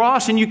to the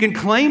cross, and you can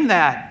claim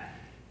that.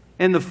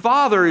 And the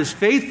Father is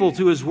faithful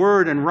to His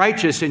word and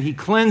righteous, and He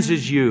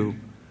cleanses you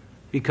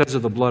because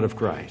of the blood of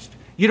Christ.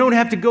 You don't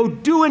have to go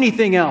do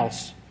anything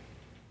else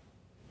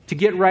to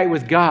get right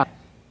with God.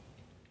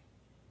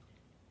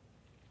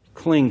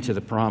 Cling to the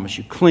promise.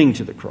 You cling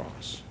to the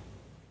cross.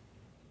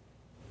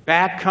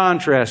 Back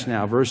contrast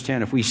now, verse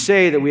 10. If we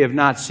say that we have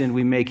not sinned,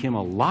 we make Him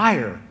a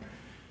liar,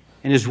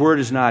 and His word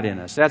is not in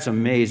us. That's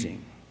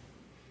amazing.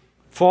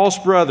 False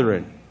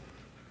brethren.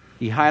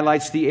 He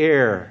highlights the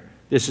error.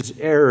 This is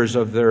errors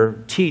of their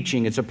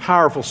teaching. It's a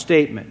powerful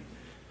statement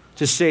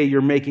to say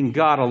you're making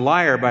God a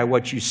liar by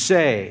what you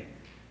say.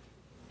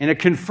 And it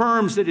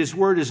confirms that His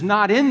word is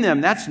not in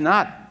them. That's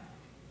not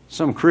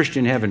some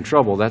Christian having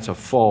trouble. That's a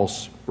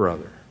false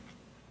brother.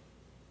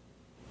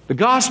 The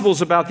gospel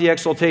is about the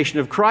exaltation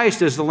of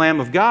Christ as the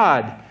Lamb of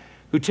God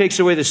who takes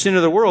away the sin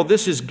of the world.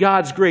 This is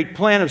God's great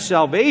plan of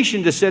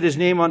salvation to set His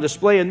name on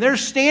display, and they're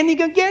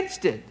standing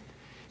against it,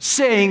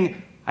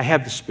 saying, I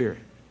have the Spirit.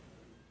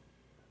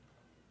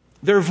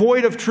 They're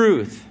void of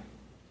truth.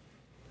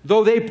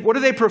 Though what do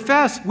they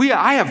profess?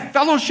 I have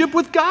fellowship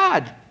with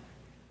God.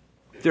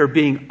 They're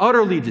being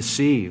utterly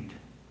deceived,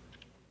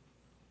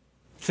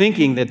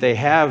 thinking that they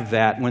have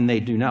that when they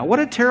do not. What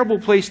a terrible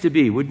place to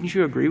be. Wouldn't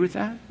you agree with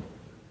that?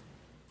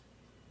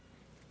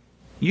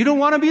 You don't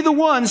want to be the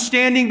one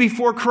standing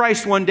before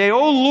Christ one day,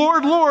 oh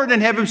Lord, Lord,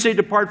 and have Him say,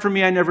 depart from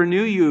me, I never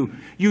knew you.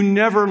 You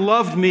never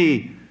loved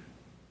me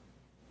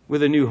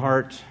with a new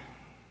heart.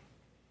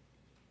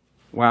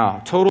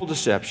 Wow, total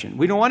deception.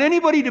 We don't want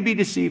anybody to be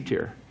deceived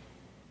here.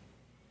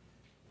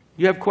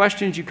 You have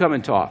questions, you come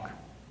and talk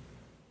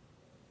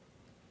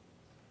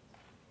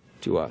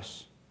to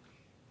us.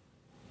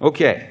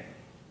 Okay.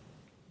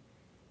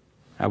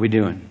 How we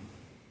doing?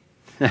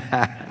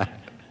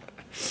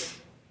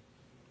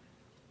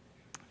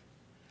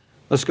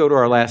 Let's go to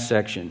our last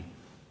section.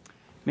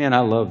 Man, I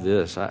love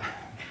this.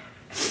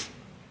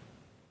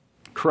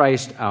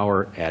 Christ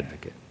our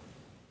advocate.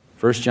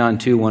 1 John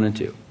 2, 1 and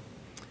 2.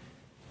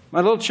 My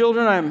little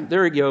children,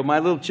 there we go, my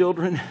little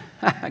children.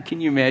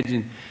 Can you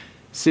imagine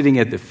sitting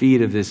at the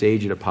feet of this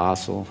aged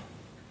apostle?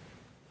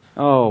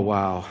 Oh,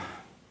 wow.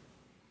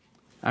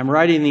 I'm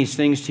writing these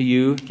things to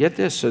you, get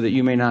this, so that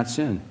you may not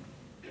sin.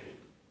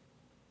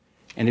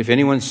 And if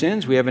anyone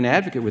sins, we have an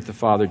advocate with the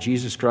Father,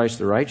 Jesus Christ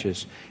the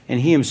righteous. And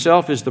He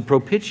Himself is the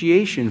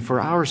propitiation for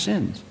our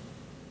sins.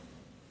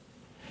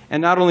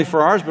 And not only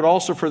for ours, but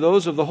also for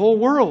those of the whole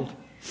world.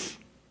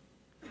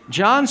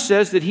 John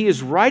says that he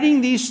is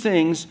writing these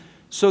things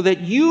so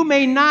that you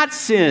may not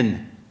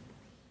sin.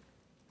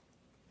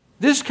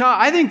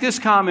 I think this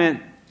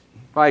comment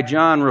by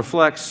John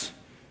reflects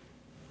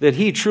that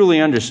he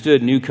truly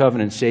understood New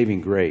Covenant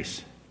saving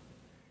grace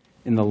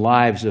in the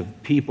lives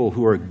of people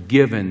who are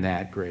given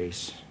that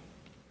grace.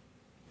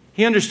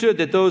 He understood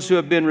that those who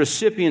have been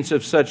recipients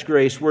of such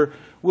grace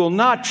will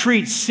not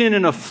treat sin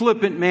in a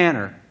flippant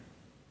manner,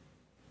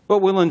 but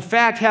will in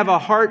fact have a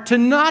heart to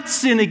not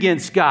sin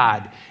against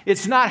God.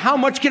 It's not how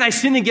much can I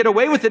sin and get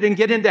away with it and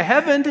get into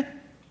heaven.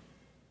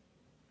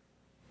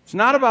 It's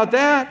not about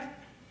that.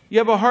 You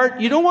have a heart,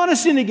 you don't want to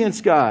sin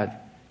against God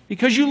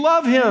because you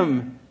love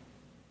Him.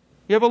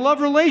 You have a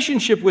love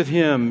relationship with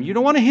Him. You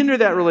don't want to hinder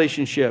that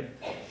relationship.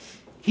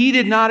 He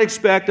did not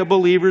expect a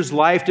believer's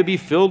life to be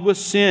filled with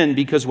sin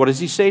because what does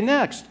he say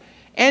next?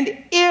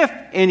 And if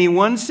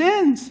anyone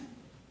sins.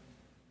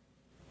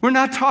 We're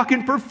not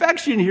talking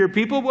perfection here,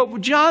 people.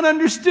 But John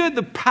understood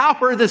the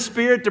power of the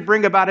Spirit to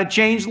bring about a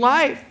changed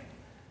life.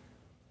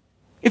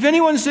 If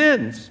anyone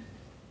sins.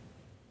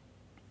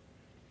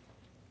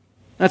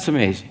 That's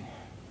amazing.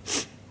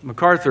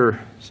 MacArthur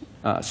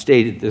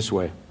stated this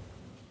way.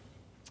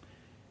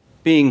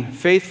 Being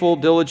faithful,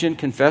 diligent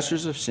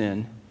confessors of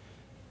sin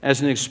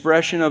as an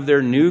expression of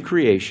their new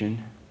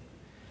creation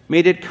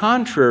made it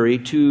contrary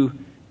to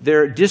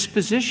their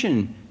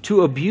disposition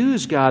to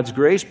abuse God's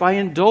grace by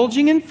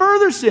indulging in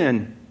further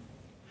sin.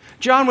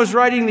 John was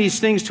writing these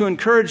things to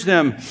encourage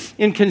them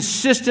in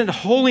consistent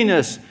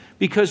holiness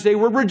because they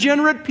were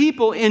regenerate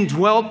people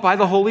indwelt by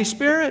the Holy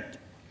Spirit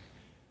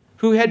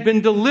who had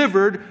been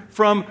delivered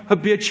from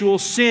habitual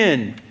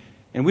sin.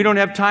 And we don't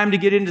have time to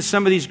get into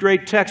some of these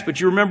great texts, but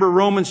you remember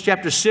Romans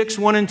chapter 6,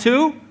 1 and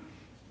 2?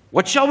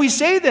 What shall we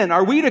say then?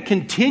 Are we to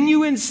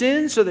continue in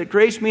sin so that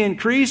grace may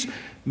increase?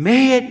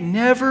 May it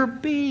never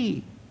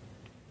be.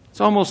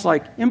 It's almost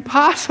like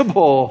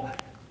impossible.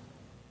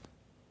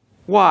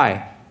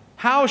 Why?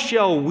 How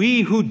shall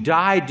we who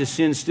died to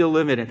sin still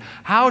live in it?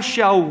 How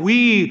shall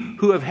we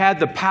who have had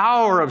the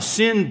power of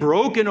sin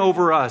broken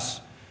over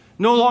us,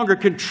 no longer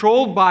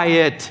controlled by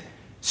it,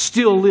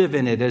 still live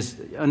in it as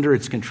under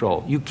its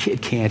control?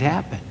 It can't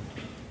happen.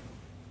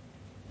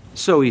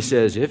 So he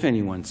says, if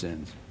anyone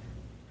sins.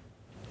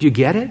 Do you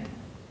get it?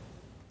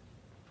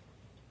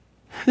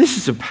 This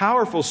is a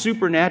powerful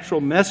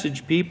supernatural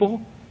message,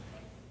 people,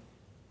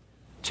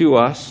 to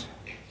us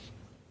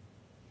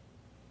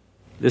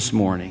this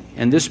morning.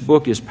 And this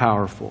book is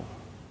powerful.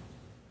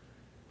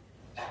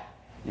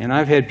 And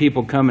I've had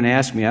people come and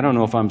ask me, I don't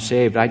know if I'm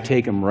saved. I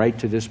take them right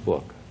to this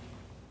book.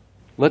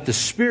 Let the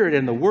Spirit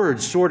and the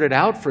Word sort it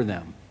out for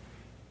them.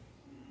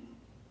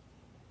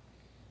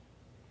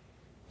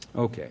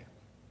 Okay.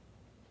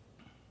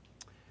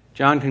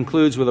 John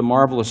concludes with a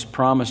marvelous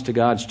promise to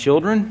God's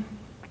children.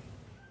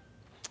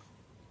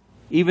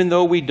 Even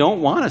though we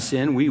don't want to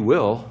sin, we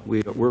will.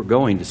 We're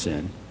going to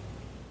sin.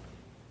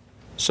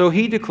 So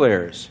he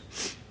declares,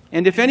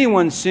 and if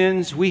anyone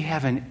sins, we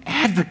have an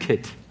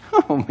advocate.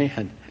 Oh,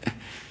 man.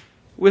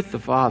 With the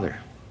Father.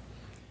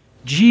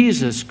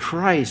 Jesus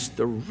Christ,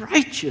 the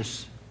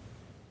righteous.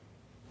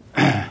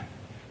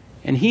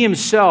 And he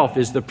himself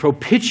is the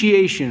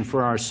propitiation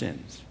for our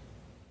sins.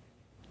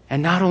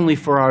 And not only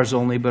for ours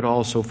only, but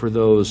also for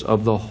those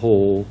of the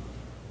whole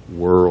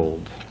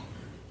world.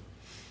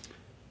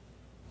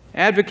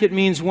 Advocate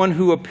means one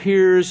who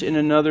appears in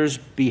another's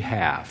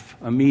behalf,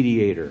 a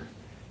mediator,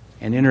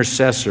 an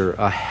intercessor,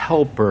 a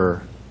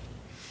helper.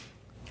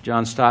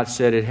 John Stott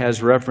said it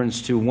has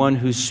reference to one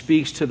who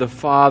speaks to the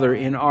Father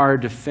in our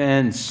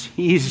defense.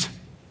 He's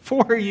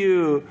for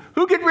you.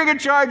 Who can bring a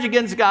charge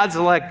against God's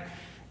elect?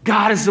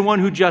 God is the one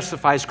who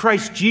justifies.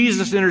 Christ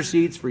Jesus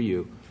intercedes for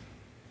you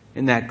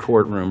in that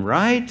courtroom,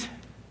 right?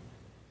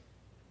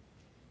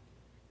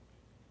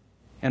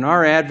 And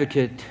our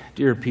advocate,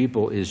 dear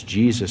people, is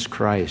Jesus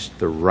Christ,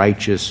 the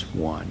righteous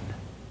one.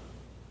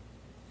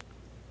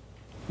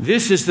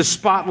 This is the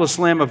spotless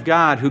Lamb of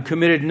God who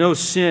committed no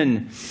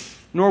sin,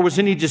 nor was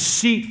any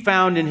deceit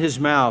found in his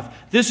mouth.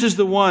 This is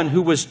the one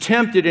who was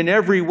tempted in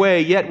every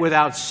way, yet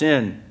without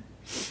sin.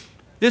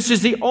 This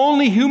is the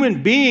only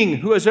human being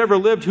who has ever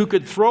lived who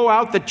could throw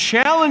out the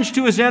challenge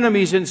to his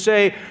enemies and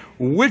say,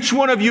 which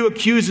one of you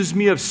accuses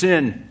me of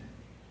sin?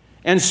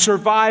 And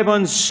survive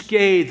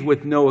unscathed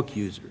with no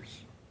accusers.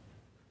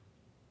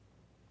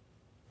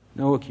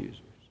 No accusers.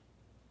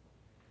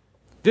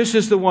 This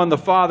is the one the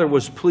Father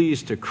was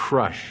pleased to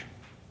crush.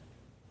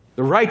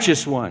 The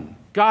righteous one,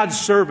 God's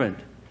servant,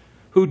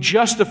 who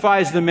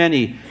justifies the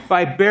many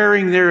by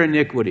bearing their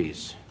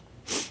iniquities.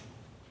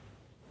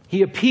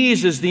 He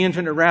appeases the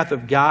infinite wrath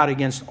of God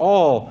against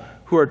all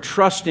who are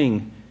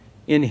trusting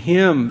in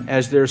him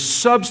as their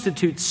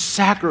substitute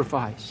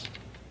sacrifice.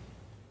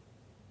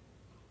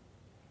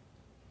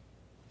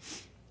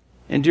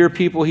 And dear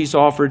people, he's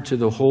offered to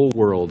the whole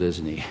world,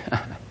 isn't he?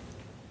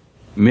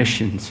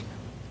 Missions.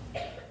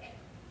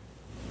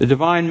 The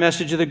divine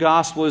message of the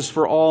gospel is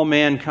for all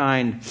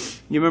mankind.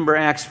 You remember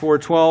Acts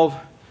 4:12?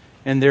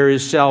 And there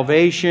is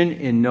salvation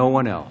in no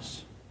one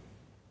else.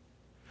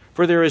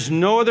 For there is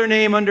no other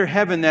name under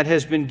heaven that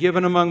has been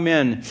given among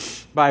men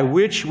by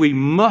which we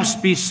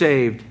must be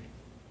saved.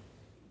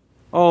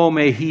 Oh,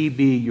 may he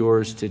be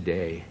yours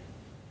today.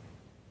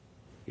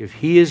 If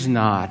he is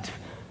not,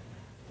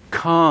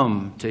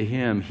 come to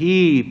him.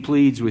 He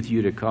pleads with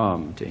you to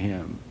come to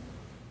him.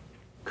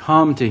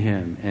 Come to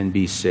him and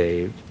be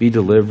saved. Be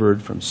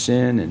delivered from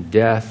sin and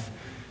death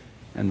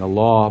and the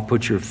law.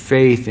 Put your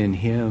faith in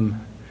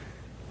him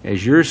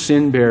as your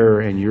sin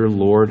bearer and your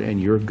Lord and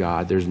your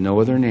God. There's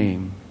no other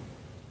name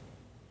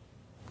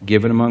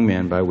given among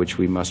men by which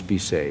we must be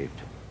saved.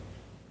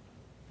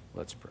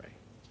 Let's pray.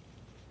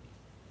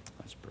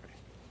 Let's pray.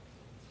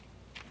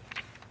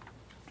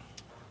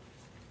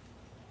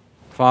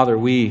 Father,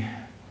 we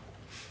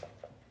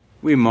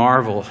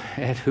marvel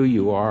at who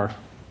you are.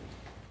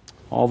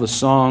 All the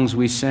songs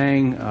we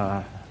sang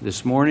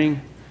this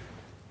morning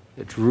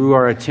that drew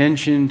our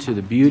attention to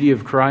the beauty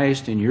of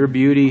Christ and your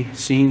beauty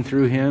seen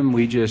through him.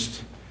 We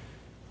just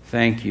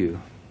thank you.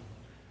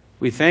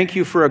 We thank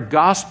you for a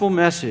gospel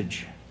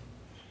message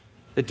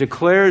that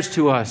declares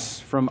to us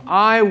from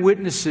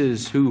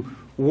eyewitnesses who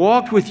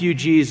walked with you,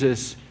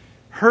 Jesus,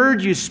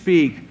 heard you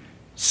speak,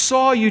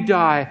 saw you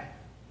die,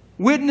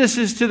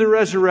 witnesses to the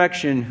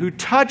resurrection, who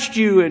touched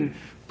you and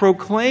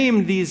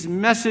proclaimed this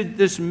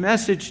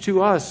message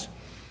to us,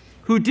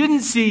 who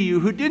didn't see you,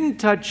 who didn't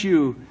touch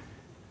you,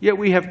 yet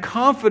we have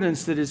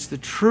confidence that it's the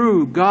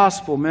true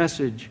gospel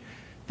message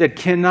that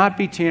cannot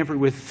be tampered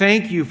with.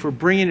 Thank you for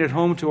bringing it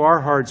home to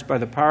our hearts by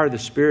the power of the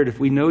Spirit. If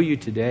we know you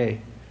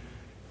today,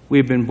 we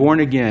have been born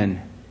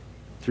again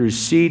through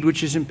seed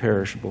which is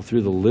imperishable,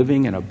 through the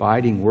living and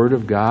abiding Word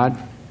of God,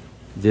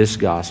 this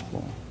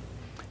gospel.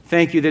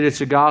 Thank you that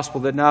it's a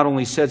gospel that not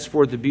only sets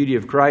forth the beauty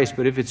of Christ,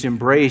 but if it's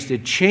embraced,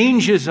 it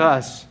changes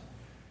us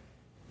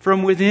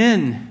from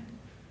within.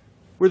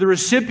 We're the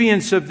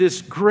recipients of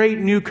this great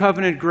new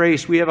covenant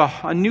grace. We have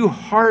a new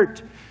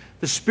heart,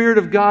 the Spirit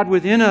of God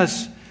within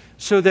us,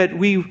 so that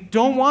we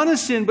don't want to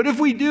sin. But if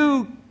we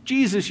do,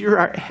 Jesus, you're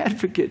our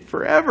advocate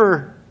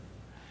forever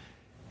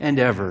and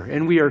ever.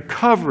 And we are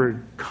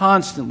covered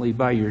constantly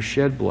by your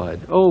shed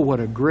blood. Oh, what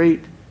a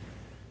great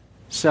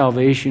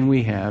salvation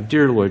we have.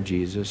 Dear Lord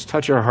Jesus,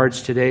 touch our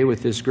hearts today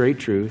with this great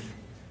truth.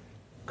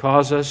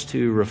 Cause us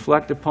to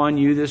reflect upon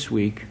you this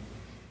week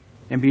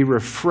and be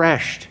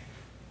refreshed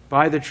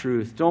by the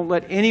truth. Don't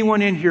let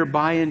anyone in here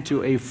buy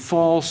into a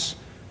false,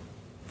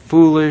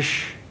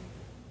 foolish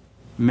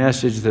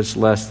message that's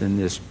less than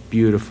this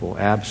beautiful,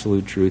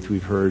 absolute truth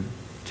we've heard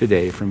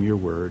today from your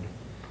word.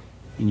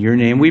 In your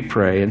name we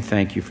pray and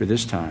thank you for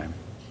this time.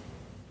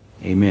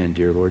 Amen,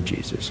 dear Lord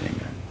Jesus.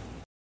 Amen.